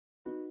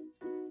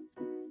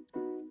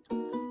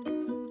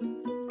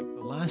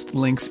last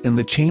links in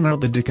the chain are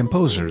the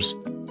decomposers.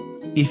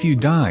 If you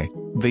die,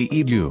 they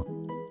eat you.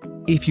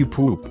 If you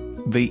poop,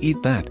 they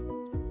eat that.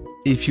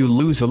 If you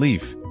lose a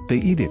leaf, they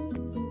eat it.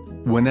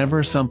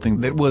 Whenever something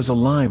that was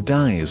alive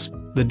dies,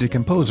 the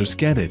decomposers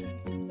get it.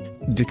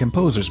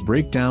 Decomposers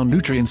break down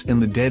nutrients in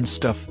the dead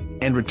stuff,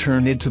 and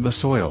return it to the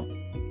soil.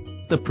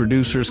 The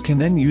producers can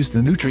then use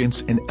the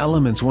nutrients and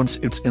elements once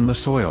it's in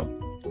the soil.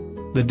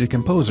 The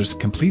decomposers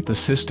complete the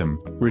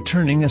system,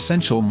 returning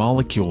essential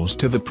molecules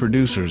to the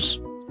producers.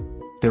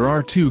 There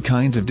are two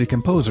kinds of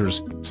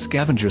decomposers,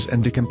 scavengers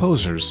and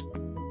decomposers.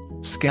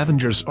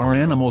 Scavengers are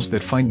animals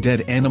that find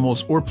dead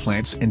animals or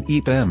plants and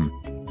eat them.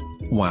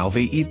 While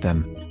they eat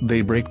them,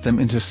 they break them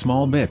into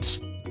small bits.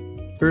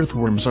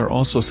 Earthworms are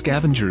also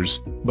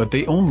scavengers, but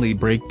they only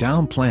break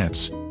down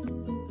plants.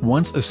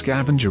 Once a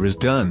scavenger is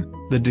done,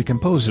 the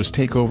decomposers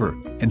take over,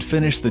 and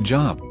finish the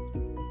job.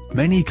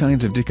 Many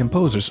kinds of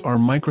decomposers are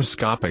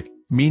microscopic,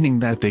 meaning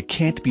that they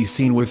can't be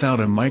seen without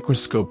a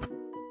microscope.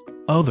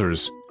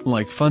 Others,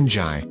 like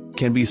fungi,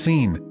 can be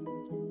seen.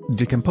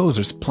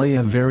 Decomposers play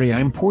a very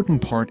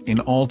important part in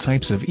all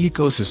types of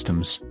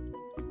ecosystems.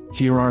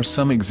 Here are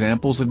some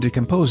examples of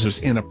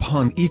decomposers in a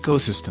pond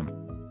ecosystem.